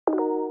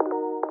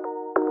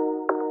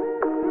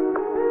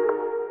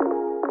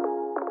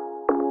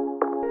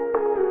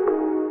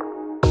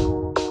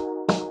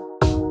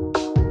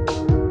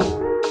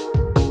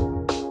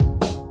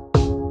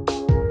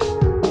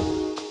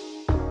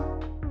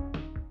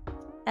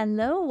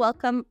Hello,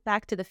 welcome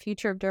back to the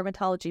Future of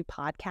Dermatology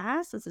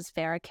podcast. This is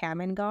Farah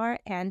Kamangar,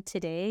 and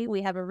today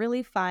we have a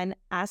really fun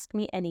Ask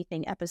Me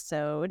Anything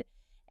episode.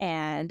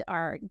 And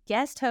our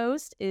guest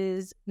host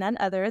is none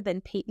other than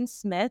Peyton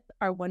Smith,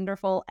 our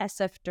wonderful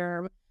SF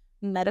Derm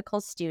medical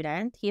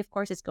student. He, of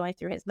course, is going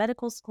through his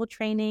medical school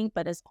training,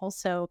 but is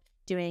also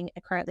doing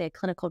currently a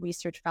clinical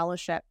research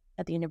fellowship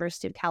at the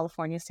University of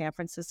California, San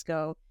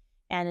Francisco,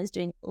 and is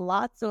doing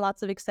lots and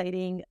lots of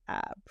exciting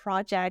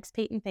projects.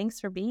 Peyton, thanks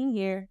for being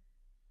here.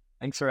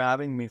 Thanks for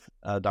having me,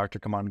 Dr.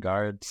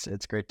 Kamangar.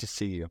 It's great to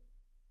see you.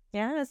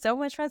 Yeah, so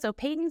much fun. So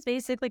Peyton's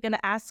basically going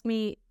to ask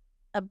me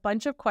a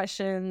bunch of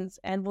questions,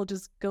 and we'll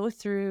just go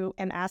through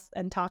and ask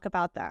and talk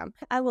about them.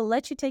 I will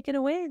let you take it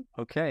away.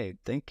 Okay,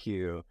 thank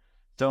you.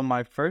 So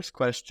my first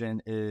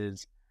question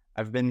is,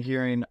 I've been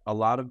hearing a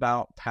lot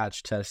about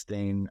patch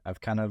testing.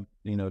 I've kind of,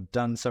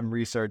 done some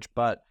research,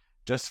 but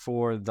just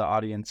for the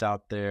audience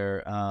out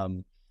there,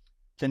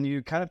 can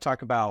you kind of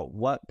talk about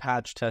what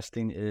patch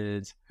testing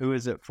is? Who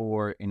is it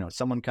for?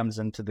 Someone comes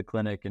into the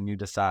clinic and you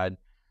decide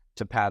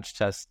to patch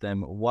test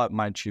them. What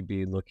might you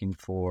be looking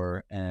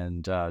for?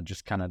 And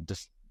just kind of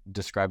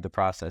describe the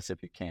process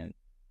if you can.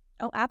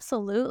 Oh,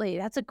 absolutely.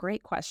 That's a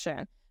great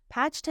question.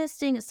 Patch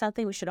testing is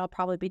something we should all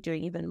probably be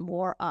doing even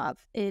more of.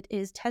 It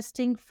is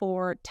testing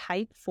for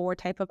type 4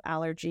 type of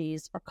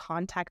allergies or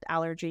contact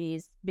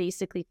allergies,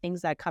 basically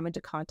things that come into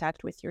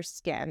contact with your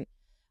skin.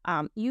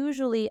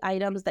 Usually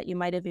items that you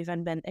might have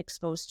even been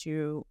exposed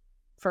to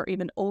for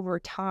even over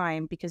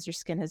time because your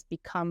skin has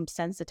become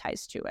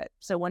sensitized to it.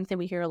 So one thing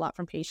we hear a lot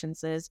from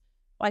patients is,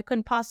 well, I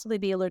couldn't possibly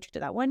be allergic to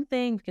that one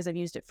thing because I've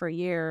used it for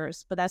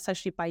years. But that's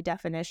actually by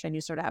definition,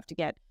 you sort of have to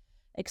get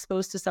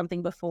exposed to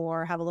something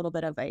before, have a little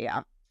bit of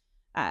a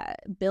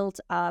built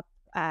up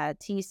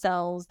T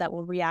cells that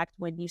will react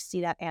when you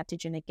see that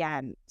antigen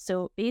again.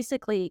 So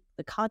basically,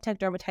 the contact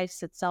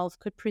dermatitis itself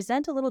could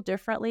present a little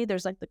differently.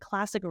 There's like the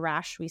classic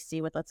rash we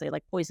see with, let's say,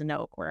 like poison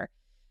oak, where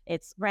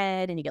it's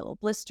red and you get little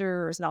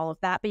blisters and all of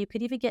that. But you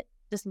could even get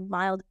just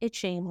mild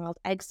itching, mild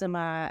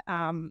eczema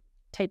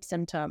type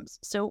symptoms.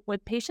 So when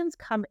patients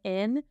come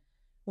in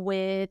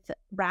with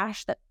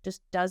rash that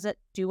just doesn't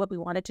do what we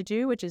want it to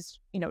do, which is,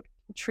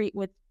 treat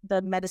with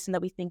the medicine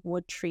that we think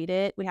would treat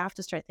it, we have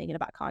to start thinking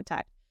about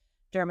contact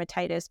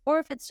dermatitis. Or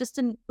if it's just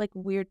in like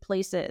weird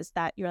places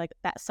that you're like,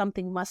 that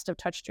something must have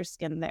touched your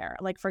skin there.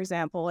 Like, for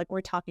example, like we're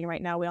talking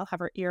right now, we all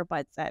have our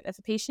earbuds set. If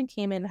a patient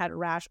came in and had a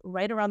rash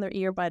right around their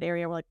earbud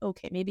area, we're like,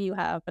 okay, maybe you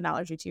have an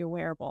allergy to your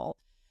wearable.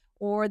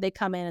 Or they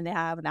come in and they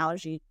have an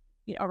allergy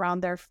around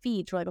their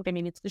feet. We're like, okay,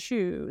 maybe it's the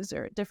shoes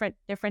or different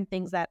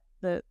things that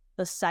the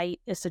site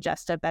is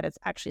suggestive that it's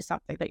actually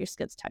something that your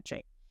skin's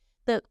touching.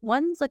 The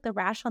ones like the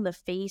rash on the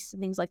face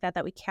and things like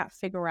that we can't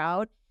figure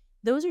out,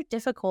 those are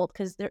difficult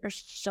because there is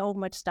so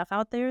much stuff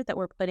out there that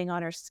we're putting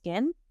on our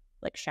skin,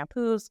 like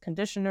shampoos,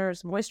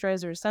 conditioners,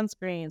 moisturizers,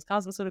 sunscreens,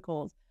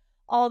 cosmeceuticals,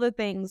 all the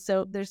things.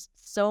 So there's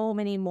so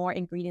many more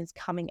ingredients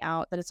coming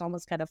out that it's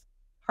almost kind of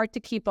hard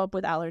to keep up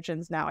with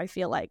allergens now, I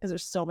feel like, because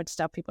there's so much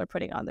stuff people are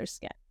putting on their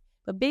skin.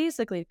 But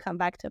basically, to come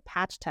back to a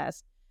patch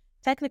test,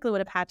 technically what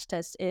a patch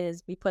test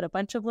is, we put a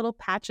bunch of little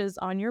patches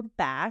on your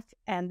back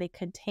and they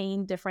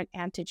contain different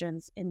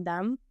antigens in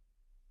them.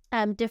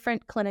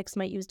 Different clinics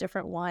might use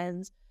different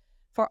ones.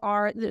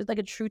 Like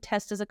a true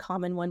test is a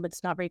common one, but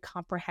it's not very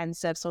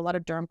comprehensive. So a lot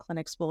of derm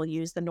clinics will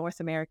use the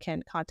North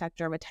American Contact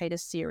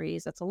Dermatitis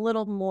series. That's a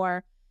little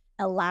more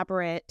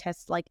elaborate,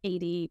 tests like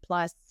 80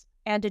 plus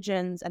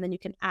antigens, and then you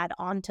can add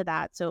on to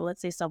that. So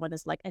let's say someone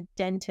is like a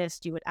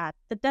dentist, you would add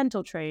the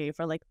dental tray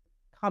for like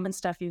common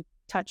stuff you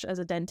touch as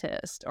a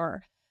dentist.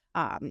 Or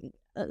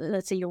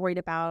let's say you're worried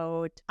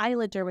about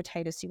eyelid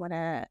dermatitis, you want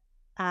to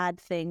add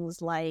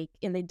things like,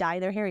 and they dye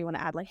their hair, you want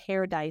to add like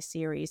hair dye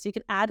series. So you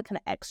can add kind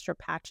of extra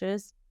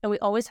patches. And we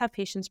always have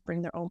patients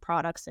bring their own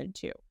products in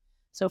too.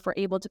 So if we're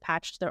able to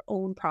patch their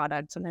own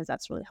product, sometimes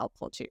that's really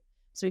helpful too.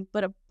 So we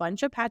put a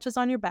bunch of patches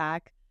on your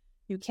back.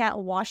 You can't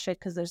wash it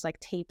because there's like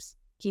tapes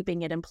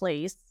keeping it in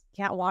place.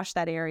 You can't wash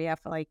that area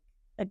for like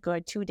a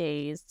good 2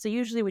 days. So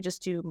usually we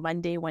just do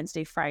Monday,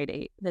 Wednesday,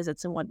 Friday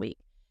visits in 1 week.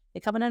 They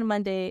come in on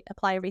Monday,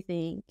 apply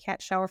everything,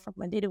 can't shower from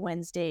Monday to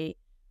Wednesday.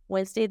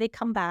 Wednesday, they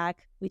come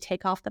back, we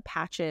take off the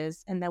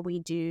patches, and then we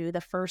do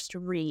the first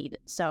read.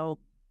 So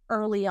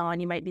early on,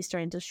 you might be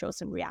starting to show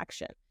some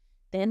reaction.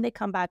 Then they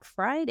come back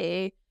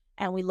Friday,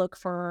 and we look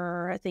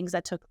for things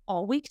that took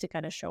all week to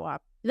kind of show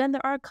up. Then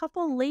there are a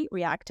couple late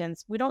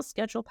reactants. We don't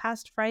schedule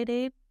past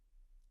Friday,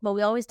 but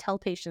we always tell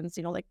patients,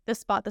 like this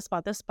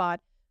spot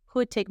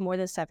could take more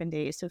than 7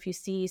 days. So if you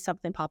see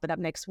something popping up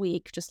next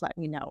week, just let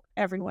me know.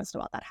 Every once in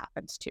a while that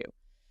happens too.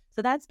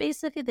 So that's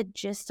basically the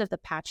gist of the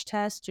patch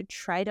test, to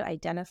try to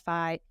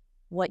identify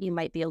what you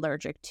might be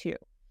allergic to.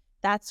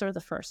 That's sort of the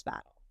first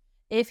battle.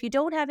 If you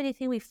don't have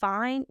anything we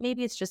find,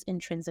 maybe it's just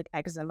intrinsic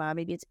eczema,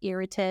 maybe it's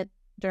irritant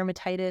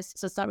dermatitis.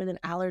 So it's not really an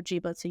allergy,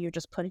 but so you're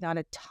just putting on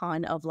a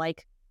ton of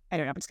like, I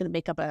don't know, I'm just going to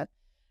make up a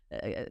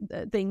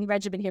thing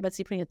regimen here, but so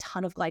you're putting a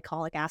ton of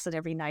glycolic acid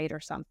every night or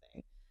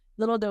something.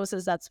 Little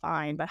doses, that's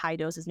fine, but high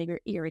doses, maybe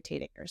you're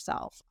irritating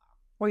yourself.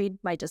 or you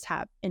might just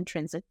have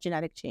intrinsic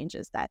genetic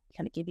changes that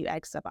kind of give you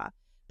eczema.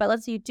 But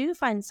let's say you do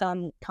find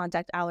some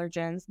contact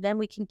allergens, then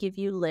we can give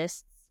you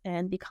lists.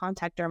 And the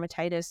Contact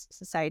Dermatitis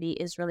Society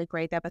is really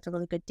great. They have a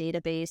really good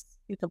database.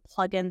 You can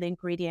plug in the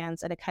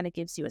ingredients and it kind of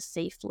gives you a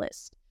safe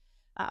list.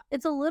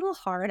 It's a little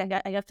hard,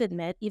 I have to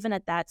admit, even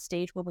at that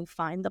stage when we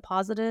find the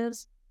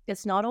positives,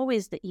 it's not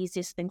always the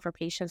easiest thing for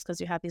patients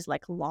because you have these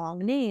like long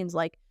names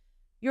like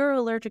you're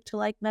allergic to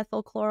like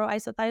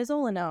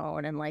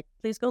methylchloroisothiazolinone and like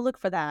please go look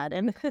for that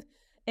and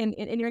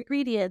in your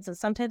ingredients, and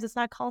sometimes it's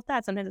not called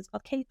that, sometimes it's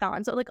called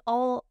Kathon. So like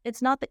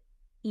it's not the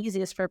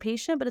easiest for a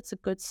patient, but it's a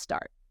good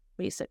start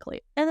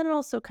basically. And then it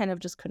also kind of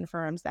just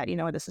confirms that,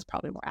 this is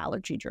probably more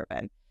allergy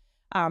driven.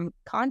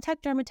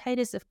 Contact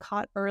dermatitis, if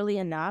caught early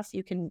enough,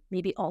 you can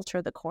maybe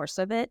alter the course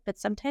of it. But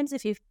sometimes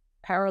if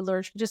you're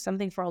allergic to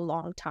something for a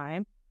long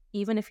time,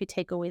 even if you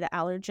take away the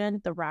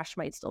allergen, the rash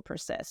might still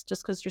persist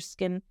just because your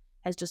skin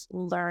has just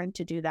learned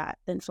to do that,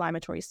 the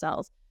inflammatory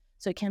cells.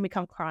 So it can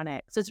become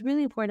chronic. So it's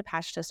really important to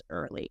patch test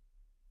early.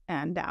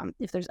 And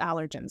if there's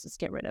allergens, just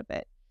get rid of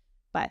it.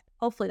 But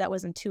hopefully that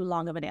wasn't too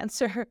long of an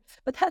answer.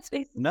 But that's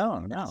basically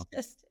No.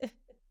 just it.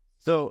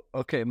 So,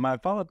 okay, my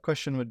follow-up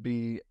question would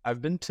be,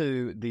 I've been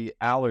to the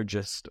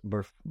allergist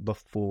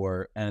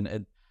before,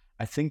 and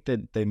I think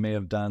that they may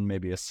have done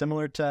maybe a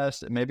similar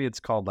test. Maybe it's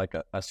called like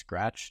a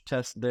scratch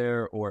test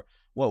there, or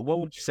what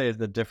would you say is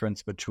the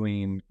difference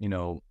between,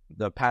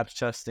 the patch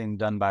testing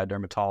done by a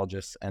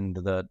dermatologist and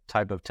the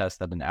type of test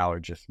that an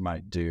allergist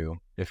might do,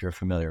 if you're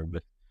familiar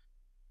with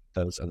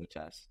those other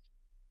tests?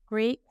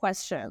 Great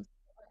question.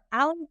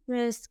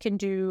 Allergists can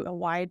do a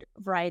wide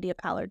variety of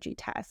allergy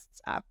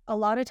tests. A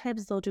lot of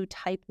times they'll do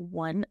type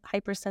 1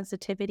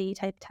 hypersensitivity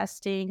type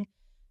testing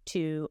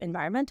to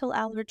environmental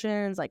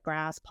allergens like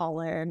grass,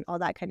 pollen, all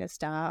that kind of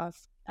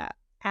stuff,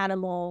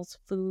 animals,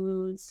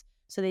 foods.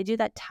 So they do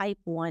that type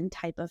 1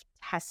 type of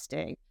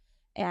testing.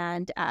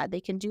 And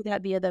they can do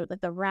that via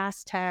the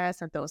RAS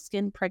test or those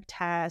skin prick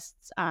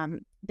tests.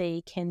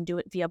 They can do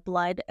it via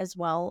blood as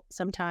well,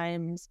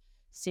 sometimes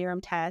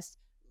serum tests.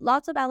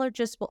 Lots of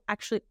allergists will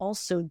actually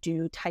also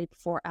do type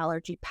 4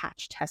 allergy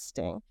patch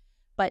testing,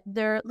 but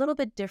they're a little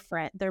bit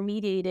different. They're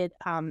mediated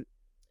a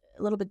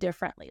little bit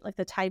differently. Like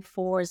the type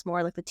 4 is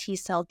more like the T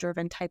cell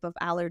driven type of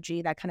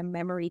allergy, that kind of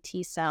memory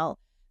T cell,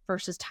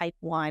 versus type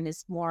 1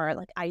 is more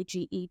like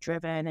IgE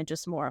driven and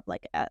just more of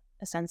like a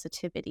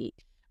sensitivity.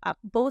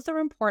 Both are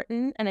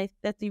important, and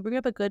that you bring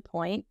up a good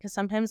point, because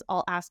sometimes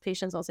I'll ask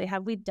patients, I'll say,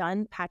 have we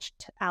done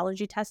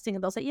allergy testing?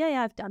 And they'll say,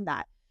 yeah, I've done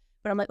that.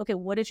 But I'm like, okay,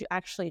 what did you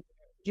actually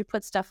did you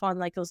put stuff on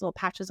like those little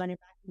patches on your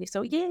back? And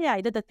so yeah,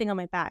 I did the thing on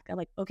my back. I'm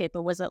like, okay,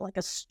 but was it like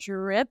a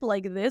strip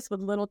like this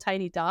with little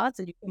tiny dots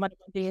and you come out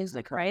of days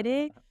like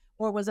Friday?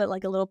 Or was it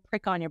like a little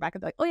prick on your back?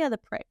 And they're like, oh yeah, the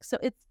prick. So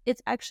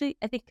it's actually,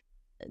 I think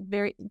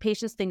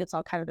patients think it's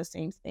all kind of the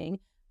same thing.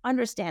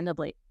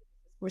 Understandably,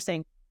 we're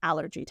saying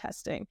allergy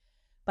testing,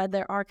 but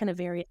there are kind of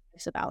various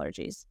types of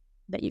allergies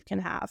that you can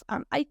have.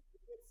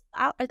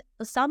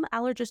 Some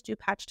allergists do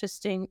patch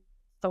testing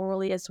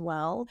thoroughly as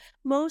well.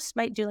 Most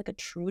might do like a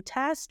true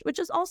test, which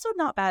is also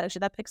not bad.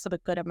 Actually, that picks up a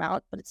good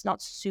amount, but it's not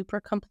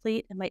super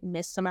complete. It might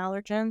miss some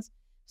allergens.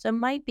 So it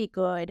might be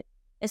good,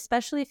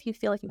 especially if you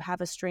feel like you have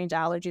a strange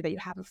allergy that you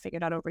haven't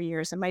figured out over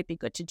years. It might be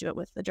good to do it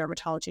with the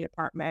dermatology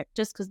department,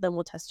 just because then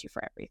we'll test you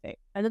for everything.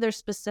 I know there's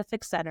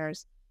specific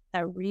centers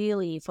that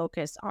really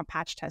focus on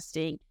patch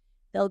testing.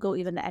 They'll go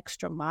even the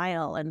extra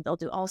mile and they'll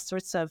do all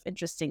sorts of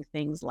interesting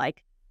things,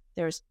 like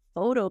there's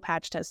photo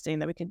patch testing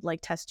that we could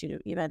like test you to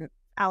even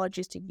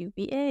allergies to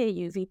UVA,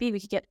 UVB. We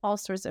could get all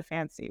sorts of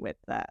fancy with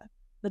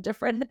the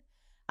different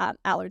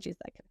allergies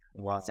that can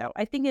happen. Wow. So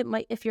I think it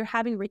might, if you're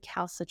having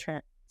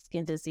recalcitrant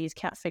skin disease,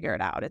 can't figure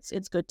it out,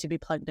 it's good to be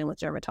plugged in with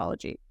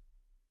dermatology.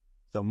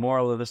 So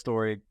moral of the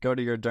story, go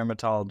to your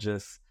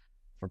dermatologist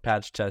for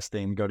patch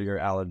testing, go to your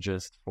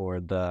allergist for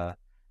the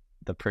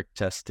prick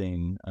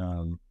testing.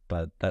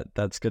 But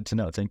that's good to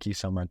know. Thank you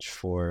so much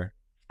for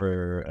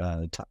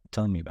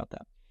telling me about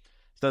that.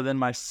 So then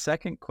my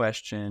second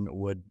question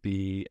would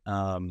be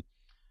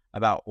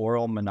about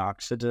oral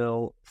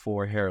minoxidil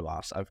for hair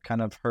loss. I've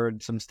kind of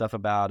heard some stuff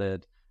about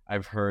it.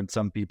 I've heard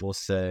some people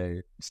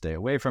say stay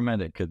away from it.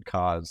 It could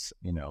cause,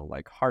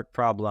 like heart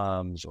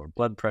problems or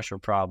blood pressure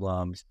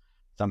problems.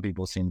 Some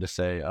people seem to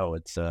say, oh,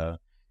 it's a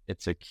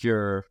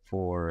cure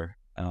for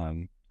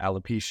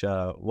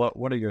alopecia.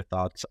 What are your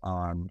thoughts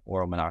on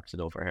oral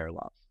minoxidil for hair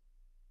loss?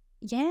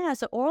 Yeah,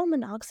 so oral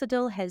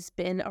minoxidil has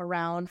been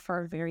around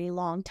for a very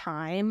long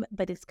time,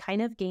 but it's kind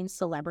of gained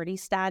celebrity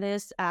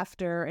status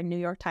after a New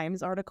York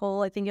Times article,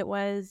 I think it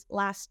was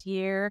last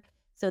year.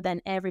 So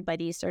then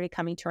everybody started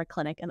coming to our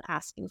clinic and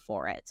asking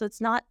for it. So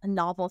it's not a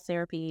novel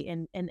therapy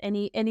in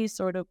any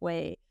sort of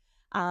way.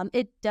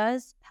 It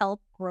does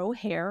help grow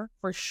hair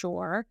for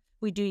sure.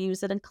 We do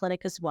use it in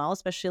clinic as well,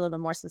 especially a little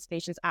more since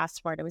patients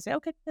ask for it. And we say,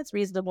 okay, that's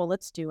reasonable,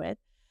 let's do it.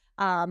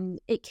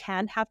 It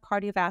can have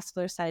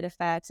cardiovascular side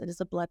effects. It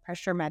is a blood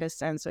pressure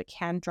medicine, so it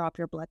can drop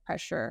your blood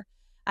pressure.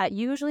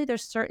 Usually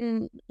there's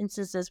certain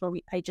instances where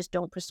I just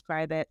don't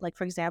prescribe it. Like,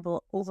 for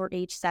example, over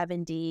age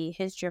 70,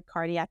 history of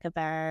cardiac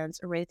events,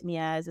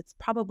 arrhythmias, it's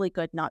probably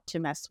good not to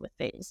mess with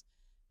things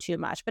too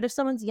much. But if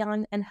someone's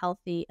young and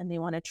healthy and they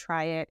want to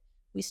try it,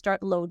 we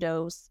start low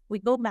dose. We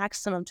go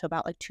maximum to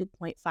about like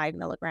 2.5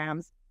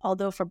 milligrams.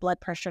 Although for blood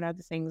pressure and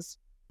other things,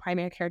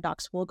 primary care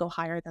docs will go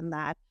higher than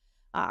that.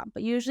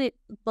 But usually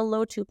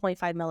below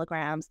 2.5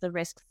 milligrams, the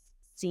risks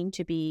seem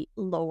to be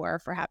lower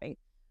for having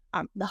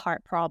the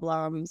heart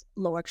problems,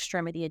 lower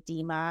extremity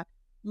edema.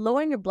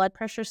 Lowering your blood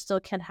pressure still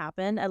can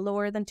happen at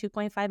lower than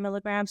 2.5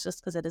 milligrams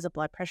just because it is a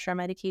blood pressure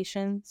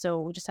medication.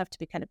 So we just have to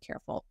be kind of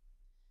careful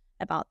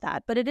about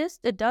that. But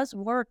it does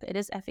work. It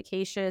is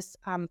efficacious.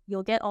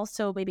 You'll get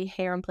also maybe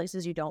hair in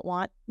places you don't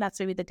want. That's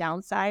maybe the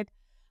downside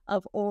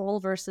of oral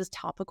versus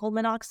topical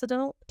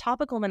minoxidil.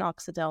 Topical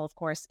minoxidil, of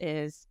course,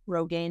 is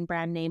Rogaine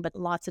brand name, but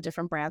lots of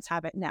different brands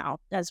have it now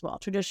as well.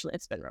 Traditionally,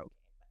 it's been Rogaine.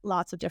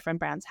 Lots of different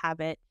brands have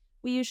it.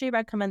 We usually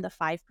recommend the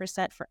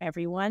 5% for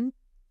everyone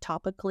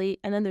topically.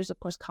 And then there's, of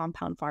course,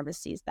 compound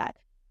pharmacies that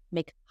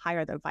make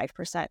higher than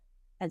 5%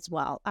 as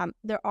well.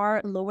 There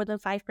are lower than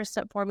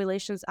 5%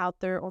 formulations out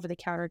there over the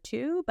counter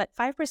too, but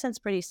 5% is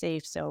pretty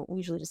safe. So we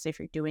usually just say if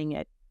you're doing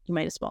it, you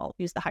might as well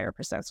use the higher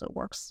percent so it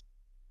works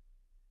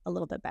a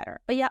little bit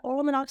better. But yeah,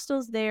 oral minoxidil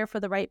is there for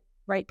the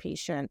right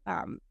patient.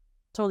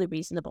 Totally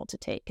reasonable to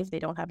take if they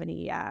don't have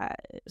any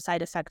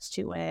side effects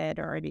to it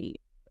or any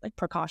like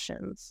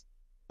precautions.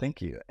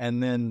 Thank you.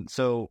 And then,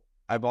 so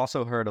I've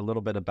also heard a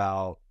little bit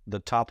about the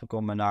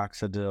topical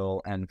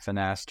minoxidil and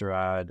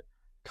finasteride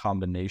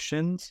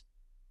combinations.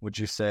 Would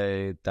you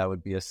say that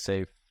would be a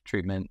safe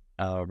treatment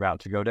route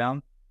to go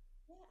down?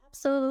 Yeah,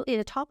 absolutely.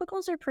 The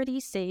topicals are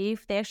pretty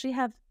safe. They actually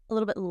have a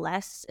little bit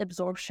less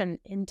absorption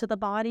into the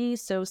body,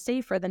 so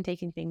safer than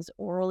taking things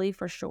orally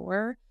for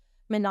sure.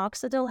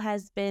 Minoxidil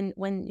has been,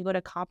 when you go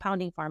to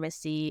compounding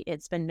pharmacy,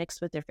 it's been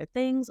mixed with different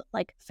things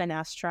like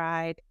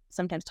finasteride,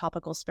 sometimes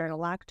topical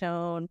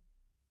spironolactone.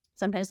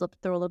 Sometimes they'll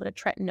throw a little bit of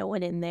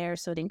tretinoin in there,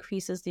 so it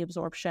increases the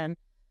absorption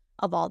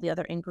of all the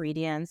other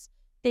ingredients.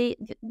 The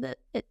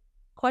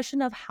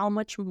question of how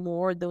much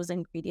more those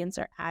ingredients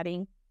are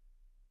adding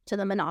to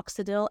the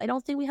minoxidil, I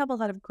don't think we have a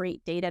lot of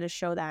great data to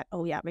show that,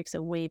 oh yeah, it makes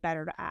it way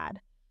better to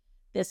add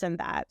this and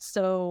that.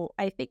 So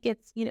I think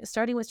it's,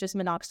 starting with just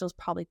minoxidil is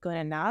probably good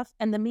enough.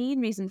 And the main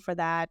reason for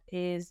that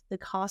is the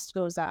cost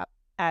goes up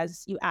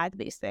as you add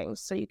these things.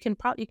 So you can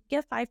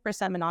get 5%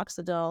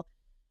 minoxidil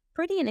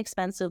pretty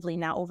inexpensively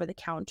now over the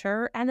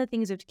counter. And the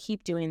things are to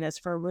keep doing this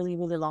for a really,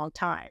 really long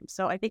time.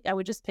 So I think I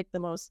would just pick the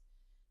most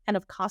kind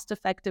of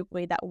cost-effective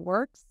way that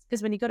works.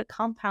 Because when you go to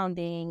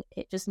compounding,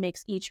 it just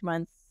makes each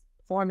month's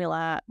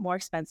formula more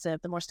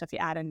expensive. The more stuff you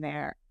add in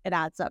there, it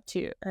adds up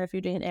too. Or if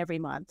you're doing it every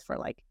month for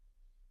like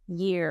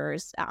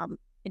years, I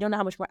don't know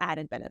how much more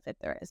added benefit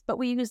there is. But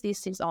we use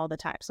these things all the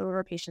time. So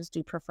our patients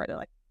do prefer to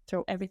like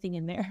throw everything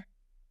in there.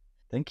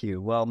 Thank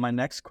you. Well, my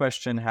next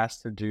question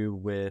has to do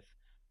with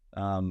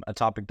a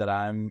topic that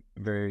I'm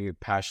very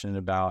passionate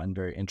about and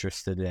very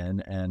interested in,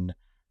 and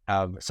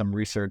have some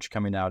research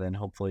coming out in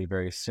hopefully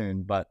very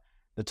soon. But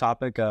the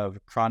topic of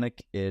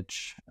chronic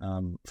itch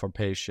for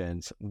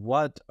patients,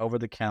 what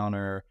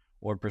over-the-counter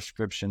or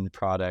prescription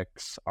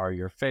products are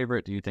your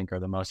favorite? Do you think are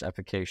the most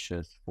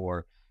efficacious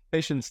for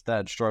patients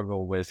that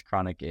struggle with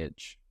chronic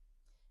itch?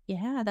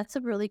 Yeah, that's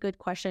a really good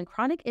question.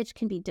 Chronic itch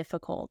can be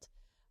difficult.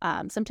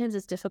 Sometimes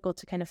it's difficult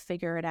to kind of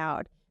figure it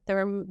out. There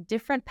are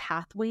different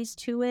pathways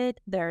to it.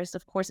 There's,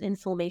 of course,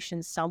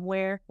 inflammation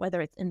somewhere,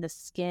 whether it's in the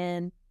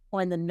skin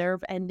or in the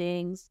nerve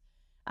endings.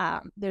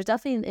 There's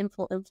definitely an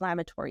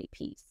inflammatory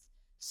piece.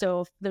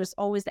 So there's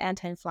always the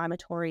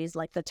anti-inflammatories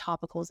like the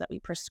topicals that we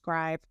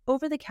prescribe.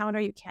 Over the counter,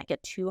 you can't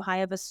get too high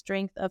of a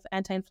strength of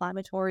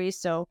anti-inflammatories.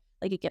 So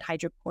like you get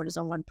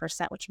hydrocortisone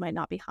 1%, which might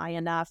not be high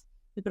enough.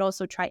 We could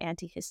also try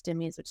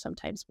antihistamines, which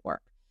sometimes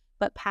work.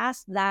 But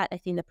past that, I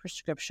think the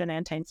prescription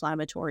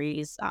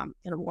anti-inflammatories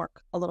can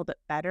work a little bit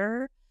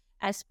better.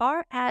 As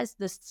far as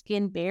the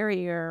skin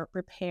barrier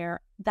repair,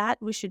 that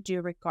we should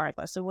do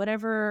regardless. So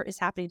whatever is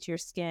happening to your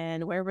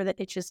skin, wherever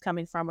the itch is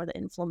coming from or the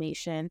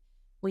inflammation,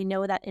 we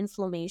know that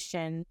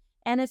inflammation,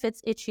 and if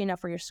it's itchy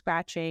enough or you're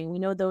scratching, we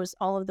know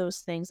all of those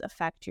things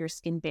affect your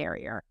skin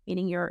barrier,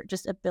 meaning your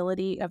just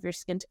ability of your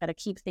skin to kind of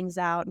keep things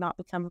out, not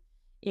become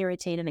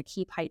irritated, and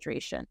keep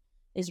hydration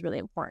is really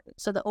important.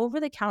 So the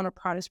over-the-counter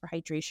products for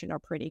hydration are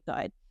pretty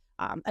good.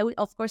 I would,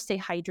 of course, stay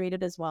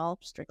hydrated as well.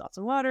 Just drink lots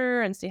of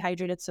water and stay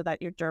hydrated so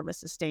that your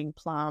dermis is staying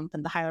plump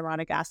and the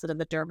hyaluronic acid in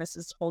the dermis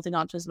is holding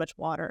on to as much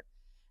water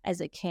as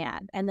it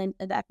can. And then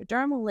the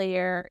epidermal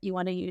layer, you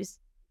want to use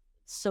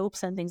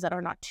soaps and things that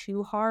are not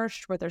too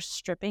harsh where they're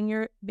stripping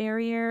your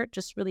barrier,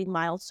 just really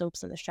mild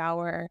soaps in the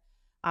shower,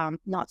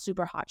 not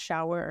super hot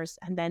showers.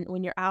 And then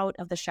when you're out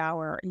of the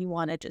shower, you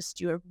want to just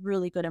do a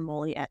really good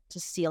emollient to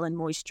seal in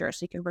moisture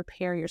so you can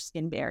repair your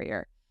skin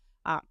barrier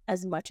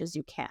as much as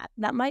you can.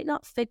 That might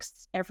not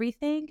fix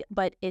everything,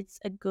 but it's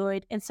a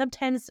good, and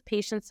sometimes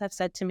patients have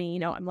said to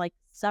me, I'm like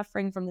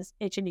suffering from this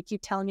itch and you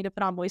keep telling me to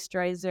put on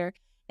moisturizer.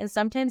 And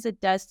sometimes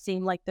it does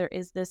seem like there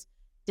is this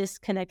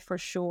disconnect for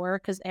sure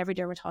because every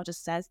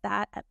dermatologist says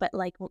that. But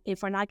like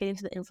if we're not getting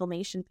to the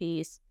inflammation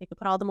piece, they can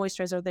put all the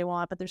moisturizer they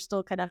want, but they're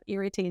still kind of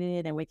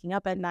irritated and waking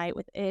up at night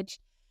with itch.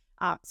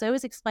 So I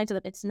always explain to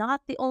them, it's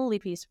not the only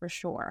piece for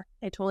sure.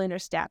 I totally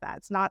understand that.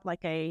 It's not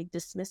like a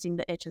dismissing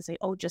the itch and say,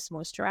 oh, just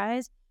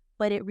moisturize.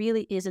 But it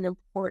really is an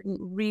important,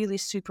 really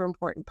super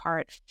important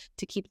part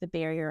to keep the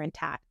barrier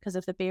intact. Because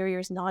if the barrier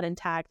is not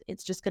intact,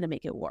 it's just going to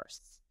make it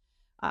worse.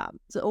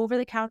 So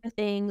over-the-counter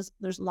things,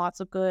 there's lots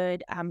of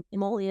good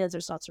emollients.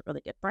 There's lots of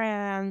really good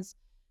brands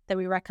that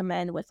we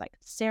recommend with like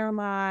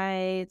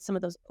ceramide. Some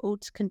of those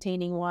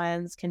oat-containing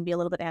ones can be a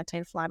little bit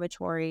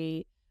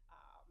anti-inflammatory.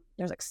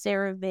 There's like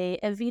CeraVe.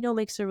 Aveeno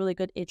makes a really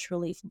good itch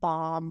relief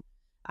balm,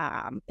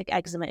 like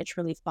eczema itch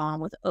relief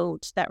balm with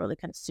oat that really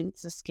kind of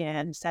suits the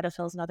skin.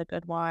 Cetaphil is another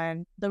good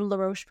one. The La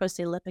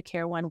Roche-Posay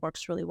Lipicare one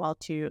works really well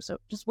too. So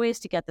just ways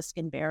to get the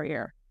skin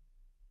barrier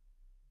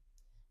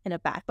in a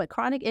back. But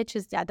chronic itch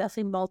is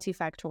definitely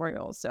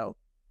multifactorial. So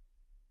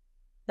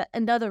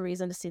another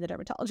reason to see the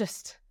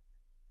dermatologist.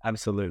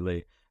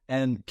 Absolutely.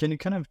 And can you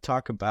kind of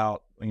talk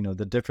about,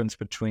 the difference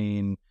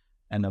between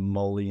an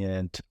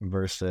emollient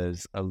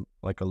versus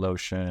like a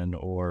lotion,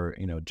 or,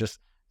 just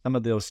some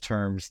of those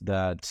terms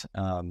that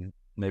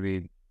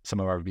maybe some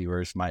of our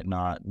viewers might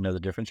not know the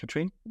difference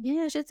between?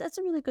 Yeah, that's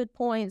a really good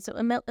point. So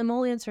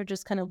emollients are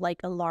just kind of like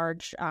a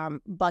large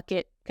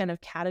bucket kind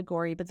of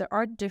category, but there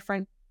are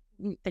different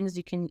things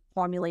you can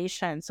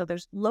formulation. So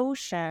there's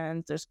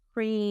lotions, there's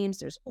creams,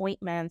 there's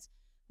ointments.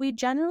 We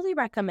generally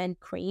recommend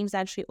creams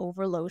actually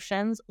over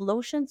lotions.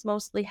 Lotions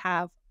mostly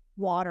have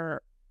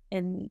water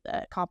in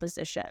the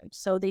composition,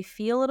 so they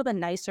feel a little bit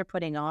nicer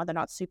putting on. They're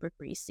not super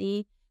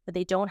greasy, but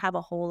they don't have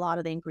a whole lot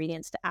of the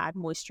ingredients to add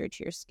moisture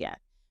to your skin.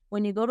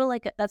 When you go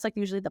to that's like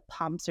usually the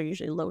pumps are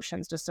usually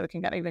lotions, just so it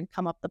can even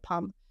come up the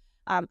pump.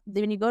 Then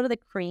when you go to the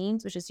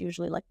creams, which is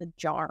usually like the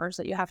jars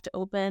that you have to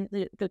open,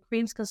 the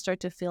creams can start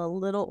to feel a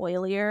little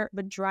oilier,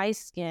 but dry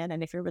skin,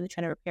 and if you're really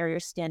trying to repair your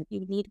skin,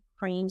 you need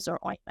creams or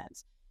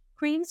ointments.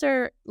 Creams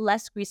are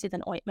less greasy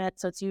than ointment,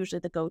 so it's usually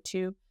the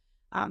go-to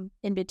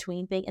in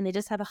between thing, and they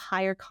just have a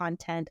higher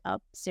content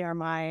of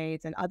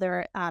ceramides and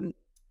other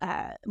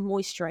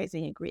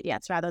moisturizing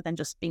ingredients rather than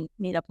just being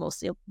made up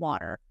mostly of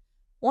water.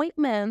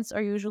 Ointments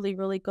are usually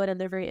really good and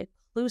they're very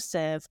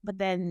occlusive, but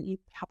then you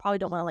probably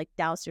don't want to like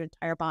douse your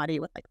entire body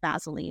with like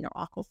Vaseline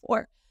or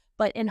Aquaphor.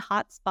 But in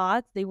hot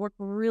spots, they work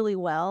really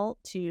well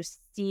to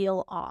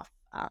seal off.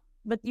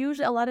 But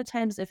usually, a lot of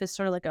times, if it's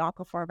sort of like an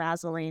Aquaphor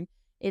Vaseline,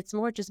 it's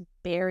more just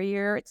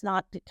barrier. It's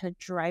not kind of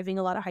driving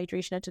a lot of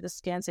hydration into the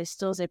skin.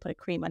 So they put a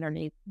cream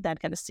underneath that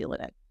kind of seal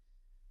it in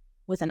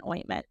with an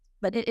ointment.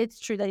 But it's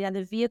true that,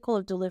 the vehicle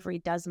of delivery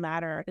does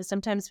matter. Because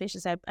sometimes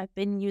patients say, I've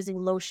been using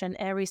lotion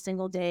every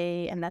single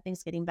day and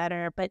nothing's getting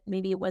better, but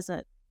maybe it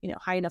wasn't,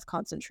 high enough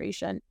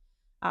concentration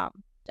to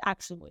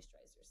actually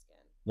moisturize your skin.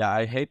 Yeah,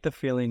 I hate the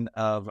feeling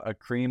of a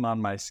cream on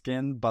my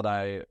skin, but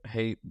I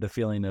hate the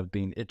feeling of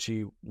being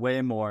itchy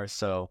way more.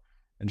 So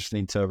I just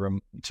need to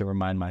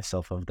remind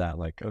myself of that.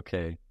 Like,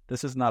 okay,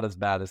 this is not as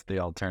bad as the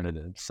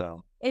alternative.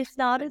 So it's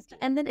not as,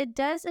 and then it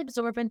does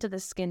absorb into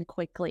the skin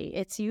quickly.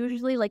 It's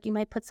usually like you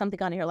might put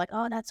something on and you're like,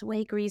 oh, that's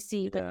way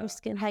greasy, but your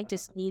skin might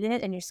just need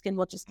it and your skin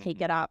will just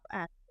take it up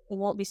and it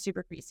won't be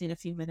super greasy in a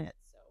few minutes.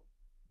 So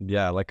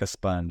yeah, like a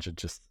sponge, it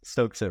just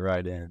soaks it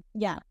right in.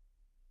 Yeah,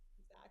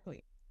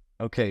 exactly.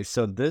 Okay,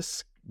 so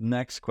this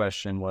next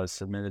question was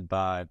submitted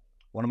by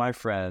one of my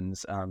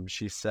friends.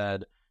 She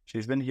said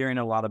she's been hearing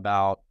a lot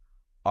about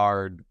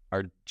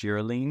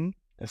argireline,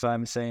 if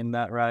I'm saying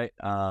that right.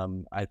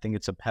 I think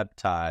it's a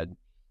peptide.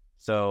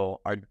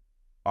 So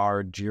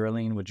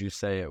argireline, would you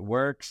say it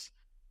works,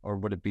 or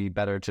would it be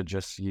better to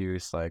just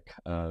use like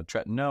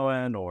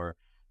tretinoin, or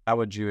how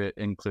would you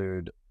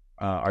include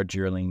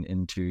argireline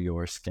into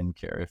your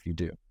skincare if you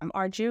do?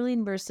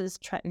 Argireline versus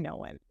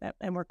tretinoin,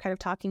 and we're kind of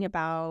talking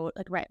about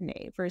like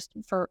Retin-A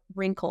for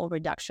wrinkle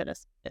reduction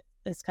is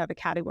kind of a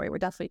category we're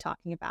definitely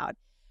talking about.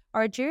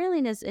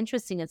 Argireline is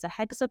interesting. It's a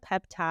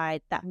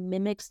hexapeptide that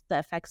mimics the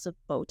effects of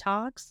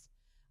Botox.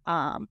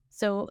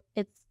 So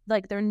it's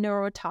like they're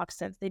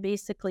neurotoxins. They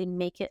basically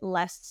make it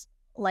less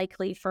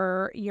likely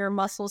for your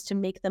muscles to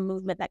make the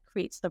movement that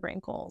creates the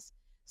wrinkles.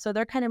 So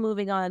they're kind of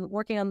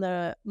working on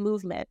the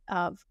movement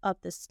of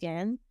the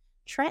skin.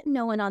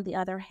 Tretinoin, on the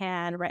other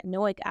hand,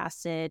 retinoic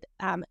acid,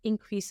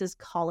 increases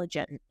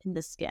collagen in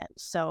the skin.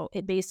 So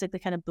it basically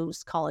kind of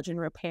boosts collagen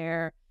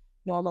repair,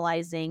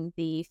 normalizing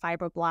the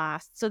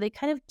fibroblasts. So they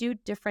kind of do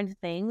different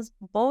things,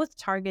 both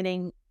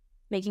targeting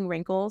making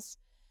wrinkles,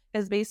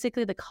 because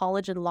basically the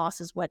collagen loss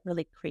is what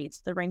really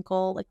creates the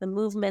wrinkle, like the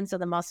movements of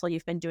the muscle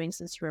you've been doing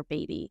since you were a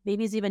baby.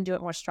 Babies even do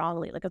it more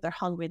strongly. Like if they're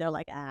hungry, they're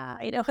like,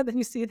 and then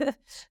you see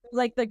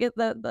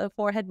the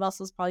forehead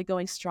muscles probably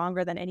going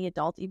stronger than any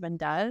adult even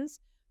does.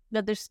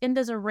 But their skin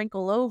doesn't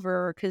wrinkle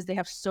over because they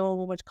have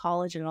so much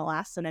collagen and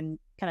elastin and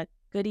kind of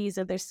goodies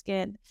of their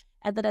skin.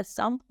 And then at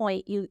some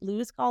point, you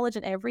lose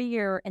collagen every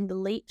year. In the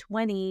late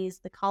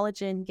 20s, the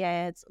collagen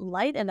gets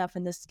light enough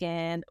in the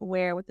skin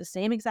where with the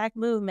same exact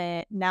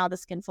movement, now the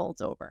skin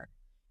folds over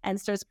and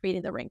starts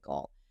creating the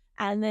wrinkle.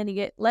 And then you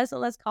get less and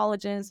less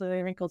collagen, so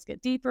the wrinkles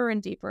get deeper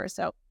and deeper.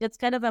 So it's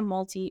kind of a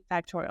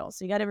multifactorial.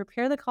 So you got to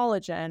repair the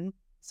collagen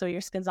so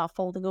your skin's not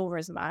folding over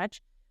as much.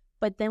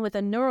 But then with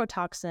the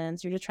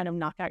neurotoxins, you're just trying to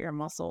knock out your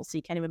muscles so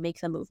you can't even make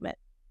the movement.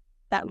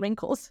 That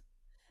wrinkles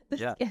the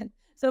Yeah. skin.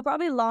 So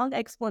probably long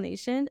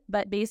explanation,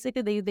 but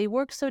basically they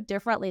work so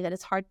differently that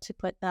it's hard to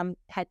put them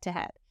head to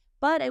head.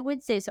 But I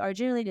would say, so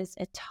arginine is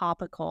a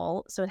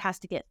topical, so it has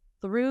to get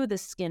through the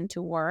skin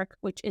to work,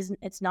 which isn't,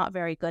 it's not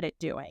very good at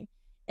doing.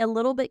 A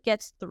little bit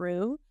gets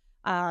through,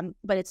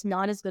 but it's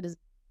not as good as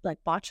like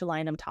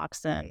botulinum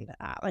toxin,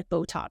 like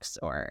Botox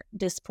or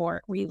Dysport,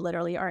 where you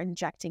literally are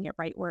injecting it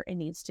right where it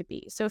needs to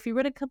be. So if you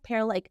were to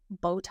compare like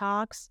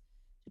Botox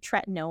to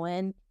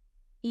tretinoin,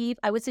 Eve,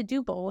 I would say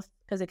do both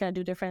because they kind of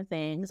do different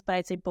things, but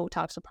I'd say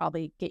Botox will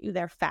probably get you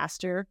there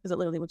faster because it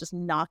literally will just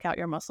knock out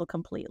your muscle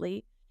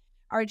completely.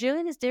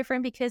 Argireline is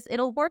different because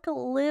it'll work a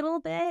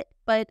little bit,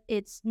 but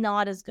it's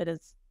not as good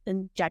as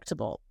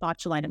injectable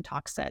botulinum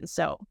toxin.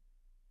 So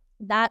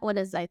that one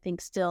is, I think,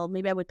 still,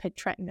 maybe I would pick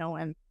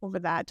tretinoin over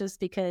that just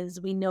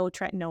because we know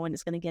tretinoin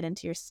is going to get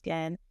into your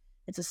skin.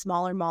 It's a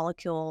smaller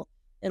molecule.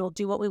 It'll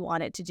do what we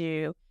want it to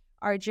do.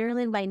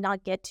 Argireline might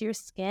not get to your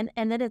skin,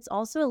 and then it's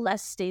also a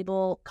less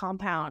stable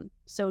compound.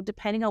 So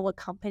depending on what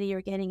company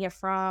you're getting it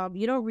from,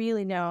 you don't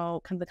really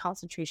know kind of the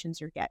concentrations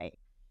you're getting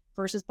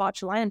versus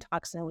botulinum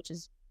toxin, which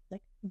is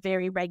like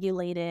very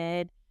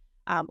regulated.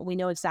 We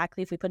know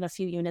exactly if we put in a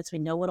few units, we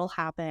know what'll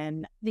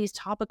happen. These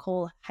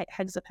topical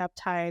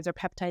hexapeptides or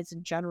peptides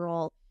in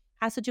general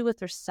has to do with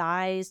their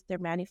size, their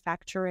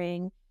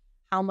manufacturing,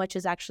 how much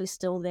is actually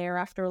still there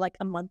after like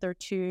a month or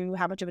two,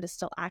 how much of it is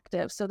still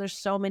active. So there's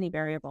so many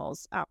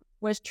variables.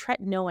 Whereas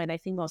tretinoin, I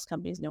think most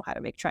companies know how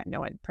to make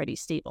tretinoin pretty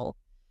stable,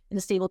 in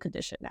a stable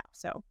condition now.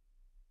 So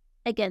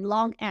again,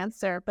 long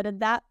answer, but in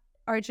that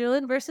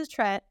Argireline versus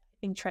Tret, I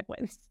think Tret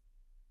wins.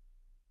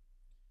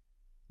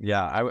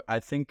 Yeah, I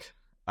think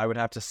I would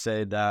have to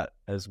say that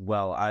as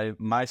well.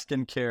 My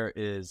skincare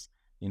is,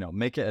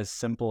 make it as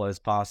simple as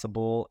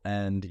possible.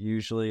 And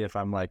usually if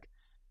I'm like,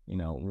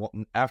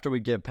 after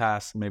we get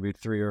past maybe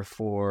 3 or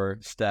 4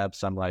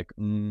 steps, I'm like,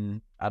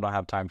 I don't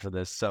have time for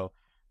this. So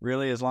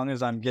really, as long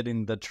as I'm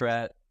getting the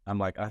Tret, I'm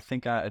like, I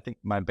think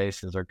my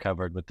bases are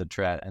covered with the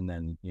Tret, and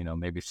then,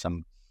 maybe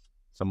some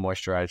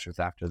moisturizers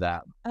after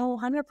that. Oh,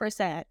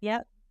 100%.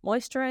 Yep.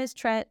 Moisturize,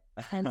 Tret,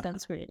 and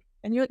sunscreen.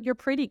 And you're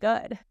pretty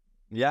good.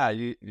 Yeah,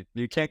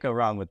 you can't go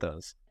wrong with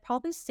those.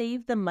 Probably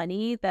save the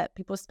money that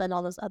people spend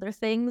on those other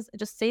things.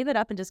 Just save it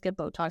up and just get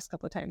Botox a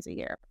couple of times a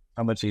year.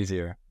 How much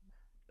easier?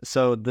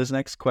 So this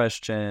next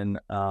question,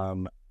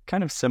 kind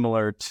of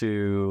similar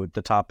to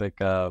the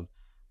topic of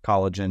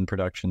collagen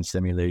production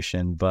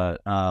stimulation, but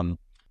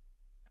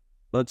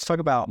let's talk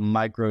about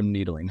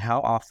microneedling. How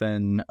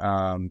often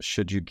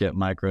should you get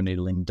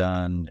microneedling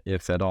done,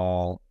 if at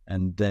all?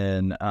 And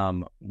then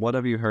what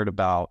have you heard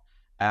about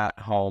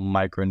at-home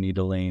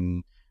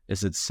microneedling?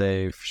 Is it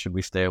safe? Should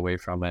we stay away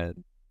from it?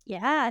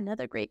 Yeah,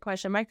 another great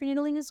question.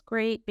 Microneedling is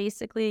great.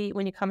 Basically,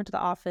 when you come into the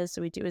office,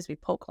 what we do is we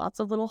poke lots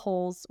of little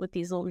holes with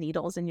these little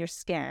needles in your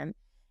skin.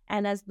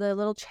 And as the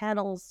little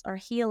channels are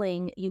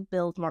healing, you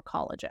build more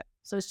collagen.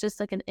 So it's just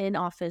like an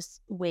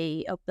in-office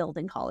way of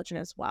building collagen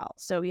as well.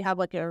 So you have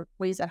like your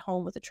ways at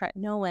home with the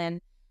tretinoin,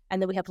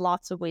 and then we have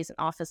lots of ways in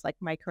office like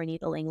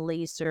microneedling,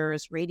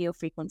 lasers, radio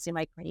frequency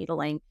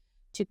microneedling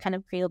to kind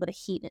of create a bit of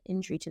heat and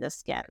injury to the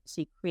skin.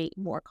 So you create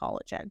more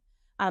collagen.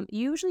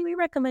 Usually we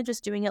recommend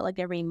just doing it like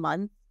every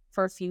month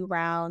for a few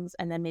rounds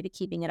and then maybe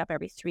keeping it up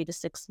every 3 to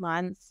 6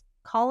 months.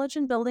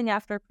 Collagen building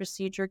after a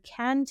procedure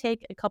can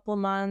take a couple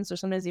months or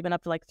sometimes even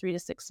up to like 3 to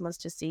 6 months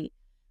to see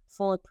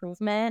full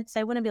improvement. So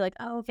I wouldn't be like,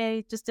 oh,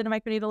 okay, just did a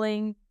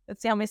microneedling.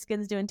 Let's see how my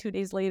skin's doing 2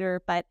 days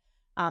later. But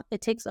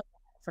it takes a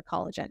while for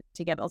collagen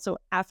to get built. So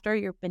after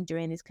you've been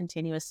doing these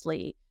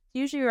continuously,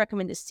 usually we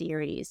recommend a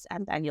series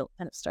and then you'll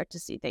kind of start to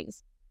see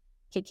things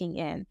kicking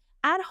in.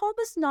 At home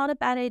is not a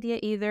bad idea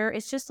either.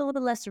 It's just a little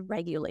bit less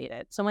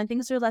regulated. So when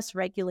things are less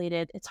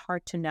regulated, it's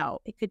hard to know.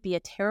 It could be a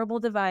terrible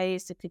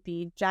device. It could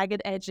be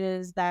jagged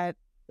edges that,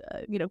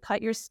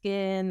 cut your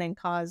skin and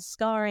cause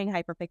scarring,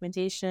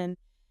 hyperpigmentation,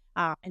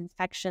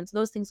 infections.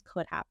 Those things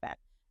could happen.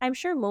 I'm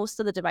sure most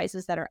of the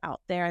devices that are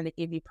out there and they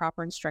give you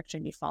proper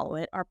instruction, you follow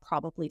it, are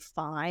probably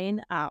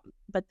fine.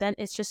 But then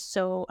it's just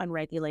so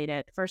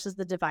unregulated versus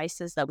the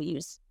devices that we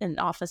use in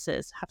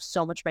offices have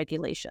so much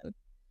regulation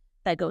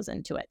that goes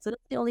into it. So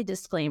that's the only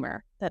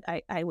disclaimer that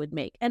I would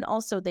make. And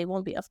also they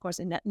won't be, of course,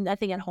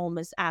 nothing at home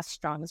is as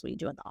strong as what you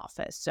do in the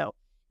office. So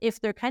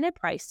if they're kind of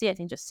pricey, I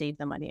think just save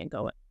the money and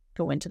go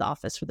into the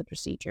office for the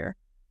procedure.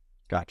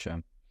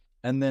 Gotcha.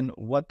 And then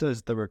what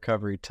does the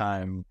recovery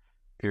time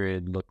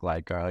period look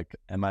like? Or like,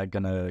 am I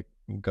gonna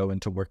go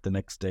into work the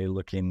next day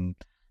looking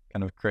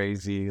kind of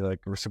crazy, like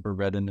super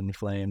red and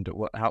inflamed?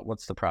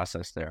 What's the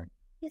process there?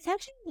 It's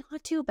actually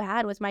not too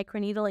bad with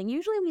microneedling.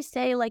 Usually we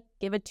say like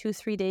give it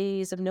 2-3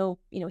 days of no,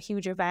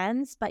 huge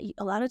events, but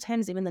a lot of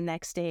times even the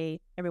next day,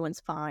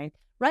 everyone's fine.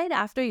 Right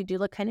after you do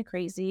look kind of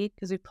crazy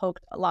because we've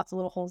poked lots of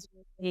little holes in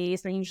your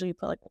face, and usually you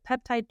put like a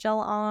peptide gel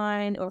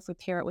on, or if we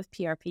pair it with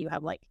PRP, you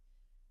have like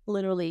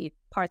literally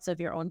parts of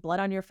your own blood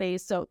on your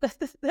face. So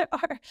there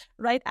are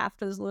right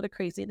after there's a little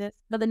craziness,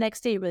 but the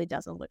next day it really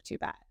doesn't look too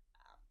bad.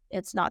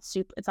 It's not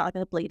super. It's not like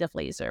an ablative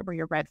laser where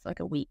you're red for like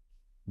a week.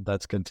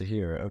 That's good to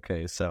hear.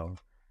 Okay, so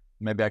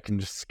maybe I can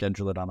just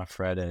schedule it on a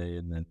Friday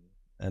and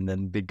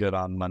then be good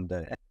on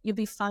Monday. You'll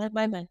be fine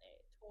by Monday.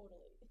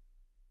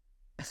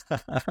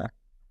 Totally.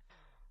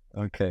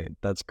 Okay,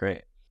 that's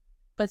great.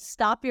 But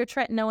stop your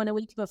tretinoin a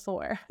week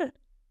before.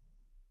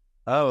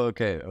 Oh,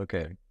 okay.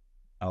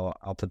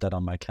 I'll put that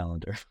on my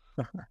calendar.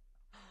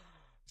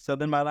 So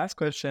then my last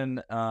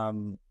question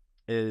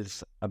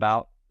is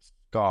about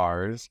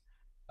scars.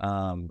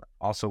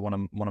 Also one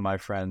of my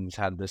friends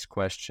had this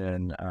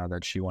question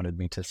that she wanted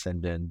me to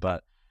send in,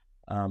 but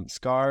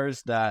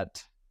scars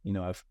that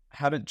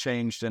haven't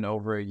changed in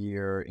over a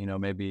year.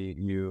 Maybe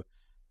you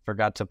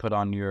forgot to put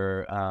on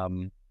your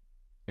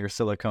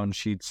silicone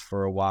sheets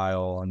for a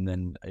while, and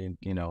then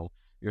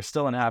you're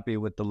still unhappy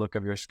with the look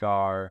of your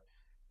scar.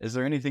 Is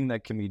there anything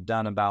that can be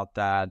done about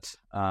that,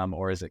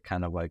 or is it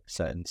kind of like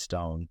set in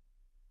stone?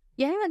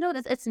 Yeah, no,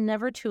 it's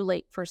never too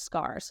late for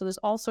scars. So there's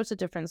all sorts of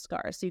different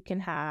scars. You can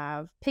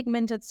have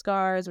pigmented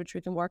scars, which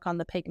we can work on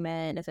the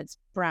pigment. If it's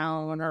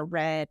brown or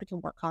red, we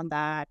can work on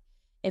that.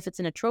 If it's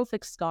an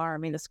atrophic scar, I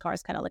mean, the scar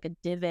is kind of like a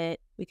divot.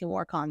 We can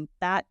work on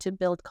that to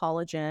build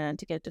collagen,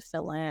 to get it to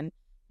fill in.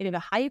 If you have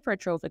a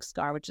hypertrophic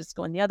scar, which is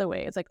going the other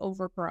way, it's like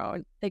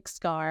overgrown, thick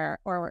scar,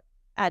 or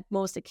at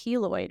most a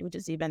keloid, which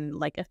is even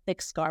like a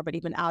thick scar, but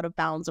even out of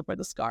bounds of where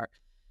the scar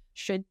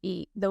should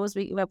be. Those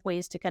we have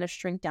ways to kind of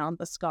shrink down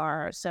the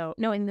scar. So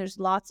knowing there's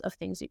lots of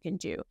things you can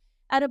do.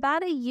 At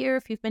about a year,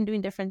 if you've been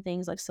doing different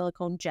things like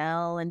silicone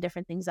gel and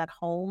different things at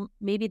home,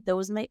 maybe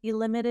those might be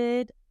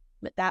limited,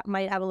 but that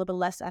might have a little bit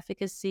less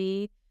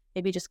efficacy.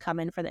 Maybe just come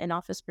in for the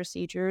in-office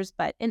procedures,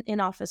 but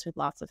in-office with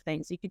lots of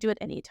things. You could do it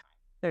anytime.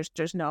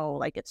 There's no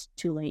like it's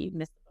too late, you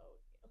missed the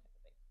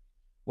boat.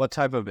 What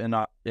type of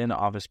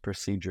in-office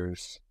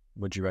procedures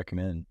would you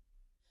recommend?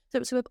 So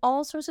we have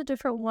all sorts of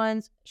different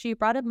ones. She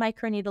brought up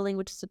microneedling,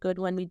 which is a good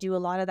one. We do a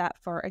lot of that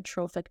for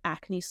atrophic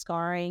acne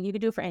scarring. You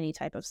can do it for any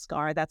type of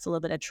scar that's a little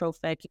bit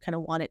atrophic. You kind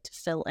of want it to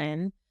fill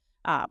in,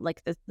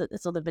 like it's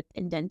a little bit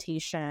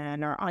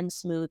indentation or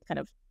unsmooth kind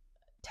of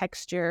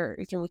texture.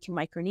 We can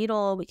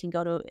microneedle. We can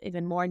go to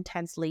even more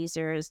intense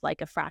lasers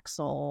like a Fraxel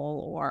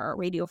or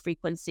radio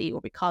frequency,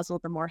 where we cause a little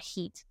bit more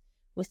heat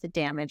with the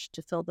damage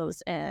to fill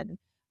those in.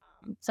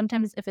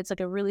 Sometimes if it's like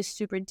a really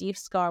super deep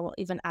scar, we'll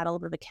even add a little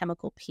bit of a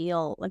chemical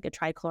peel, like a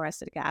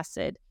trichloroacetic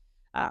acid,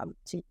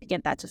 to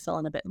get that to fill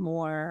in a bit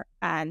more.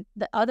 And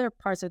the other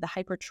parts of the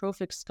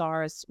hypertrophic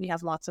scars, we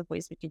have lots of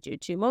ways we can do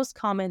too. Most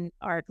common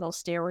are little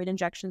steroid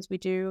injections we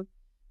do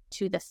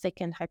to the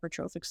thickened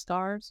hypertrophic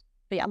scars.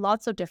 But yeah,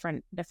 lots of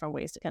different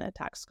ways to kind of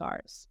attack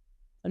scars.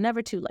 So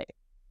never too late.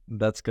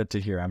 That's good to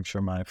hear. I'm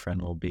sure my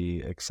friend will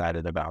be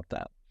excited about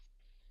that.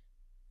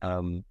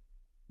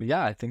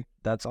 Yeah, I think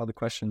that's all the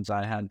questions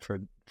I had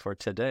for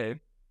today.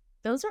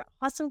 Those are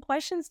awesome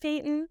questions,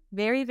 Peyton.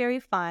 Very, very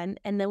fun.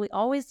 And then we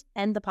always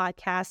end the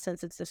podcast,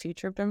 since it's the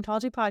Future of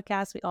Dermatology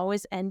podcast, we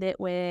always end it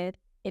with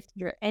if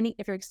you're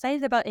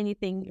excited about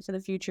anything for the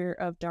future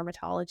of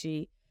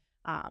dermatology.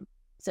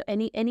 So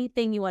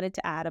anything you wanted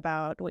to add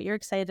about what you're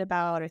excited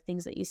about or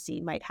things that you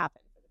see might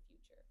happen for the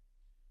future.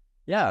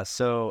 Yeah,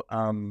 so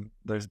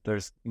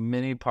there's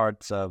many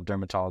parts of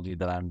dermatology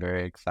that I'm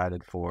very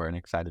excited for and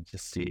excited to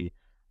see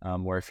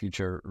where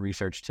future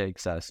research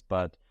takes us.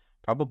 But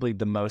probably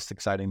the most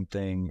exciting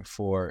thing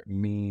for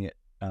me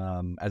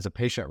as a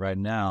patient right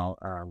now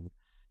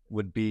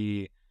would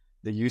be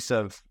the use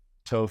of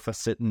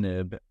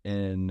tofacitinib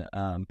in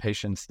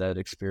patients that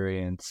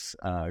experience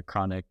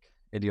chronic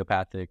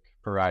idiopathic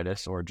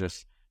pruritus or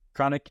just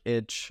chronic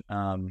itch.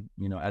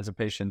 As a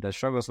patient that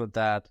struggles with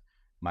that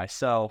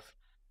myself,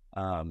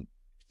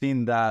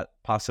 seeing that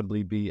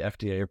possibly be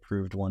FDA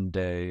approved one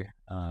day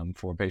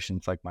for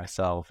patients like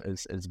myself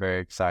is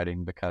very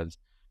exciting, because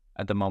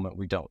at the moment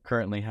we don't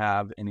currently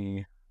have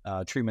any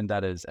treatment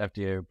that is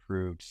FDA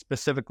approved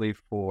specifically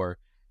for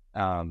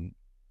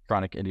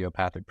chronic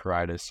idiopathic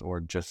pruritus,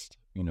 or just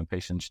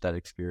patients that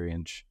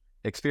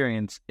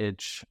experience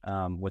itch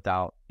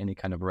without any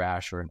kind of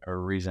rash or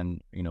reason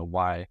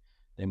why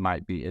they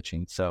might be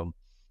itching. So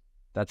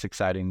that's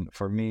exciting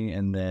for me,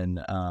 and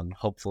then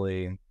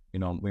hopefully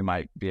we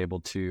might be able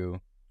to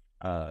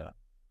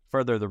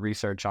further the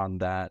research on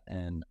that,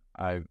 and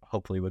I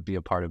hopefully would be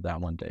a part of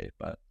that one day.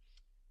 But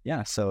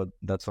yeah, so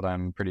that's what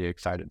I'm pretty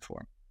excited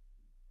for.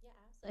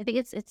 Yeah, I think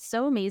it's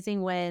so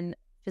amazing when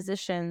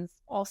physicians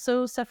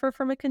also suffer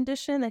from a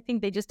condition. I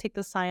think they just take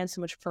the science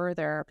so much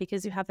further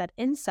because you have that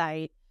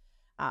insight.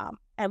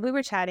 And we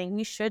were chatting,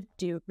 we should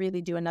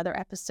really do another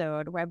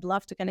episode where I'd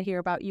love to kind of hear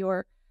about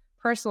your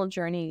personal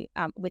journey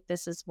with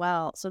this as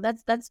well. So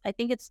that's I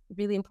think it's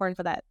really important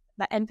for that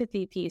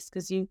empathy piece,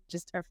 because you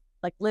just are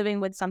like living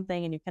with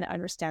something and you kind of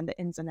understand the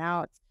ins and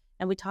outs.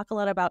 And we talk a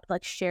lot about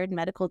like shared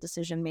medical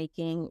decision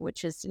making,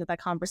 which is that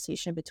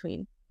conversation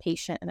between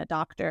patient and a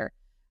doctor.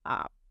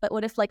 But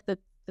what if like the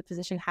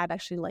physician had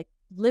actually like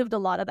lived a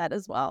lot of that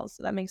as well?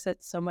 So that makes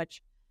it so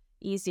much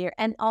easier.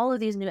 And all of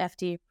these new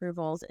FDA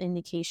approvals and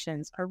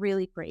indications are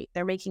really great.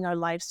 They're making our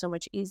lives so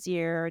much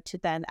easier to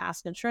then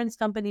ask insurance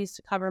companies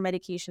to cover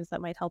medications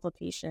that might help a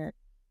patient.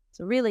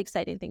 So really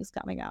exciting things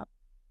coming up.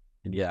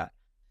 Yeah.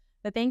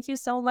 But thank you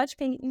so much,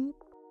 Peyton.